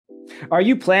Are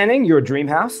you planning your dream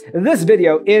house? This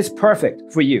video is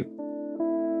perfect for you.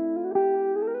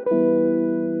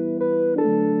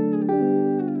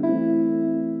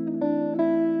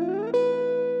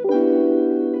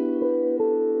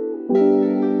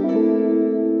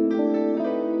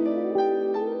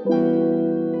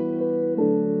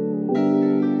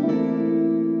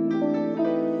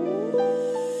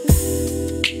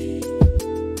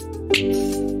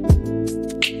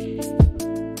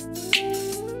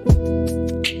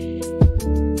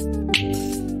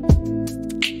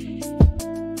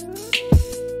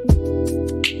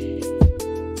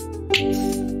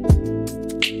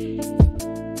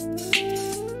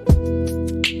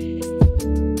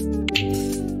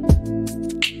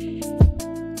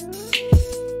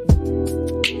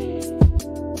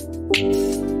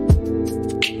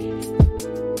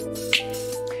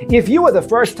 If you are the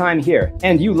first time here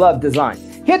and you love design,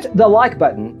 hit the like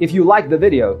button if you like the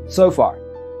video so far.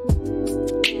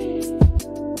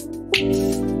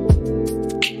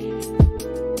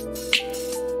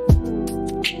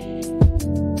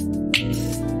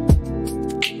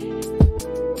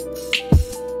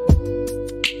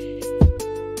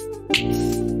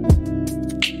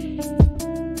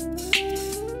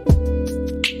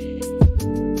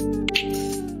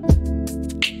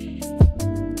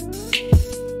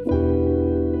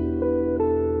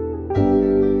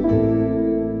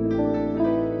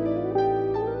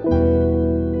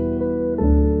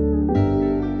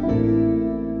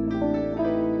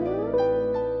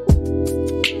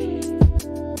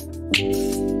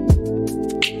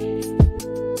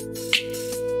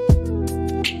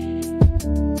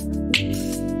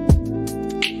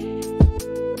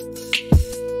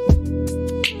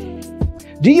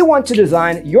 Do you want to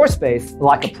design your space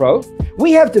like a pro?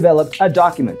 We have developed a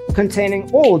document containing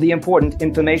all the important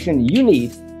information you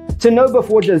need to know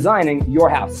before designing your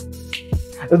house.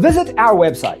 Visit our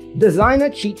website,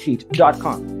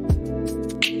 designercheatsheet.com.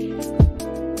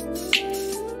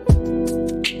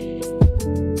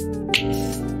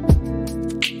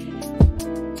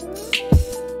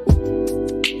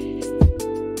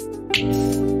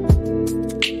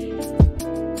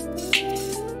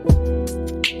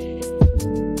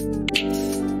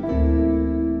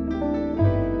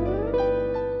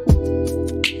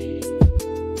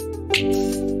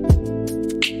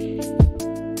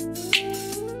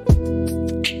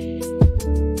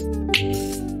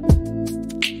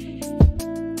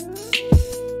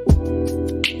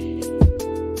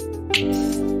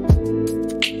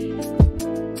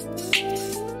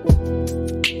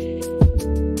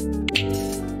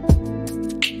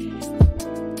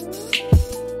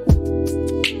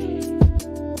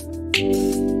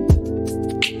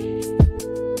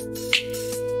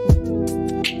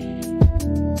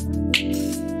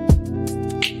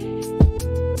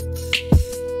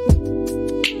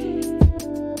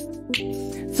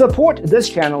 Support this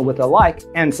channel with a like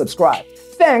and subscribe.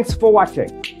 Thanks for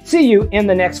watching. See you in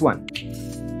the next one.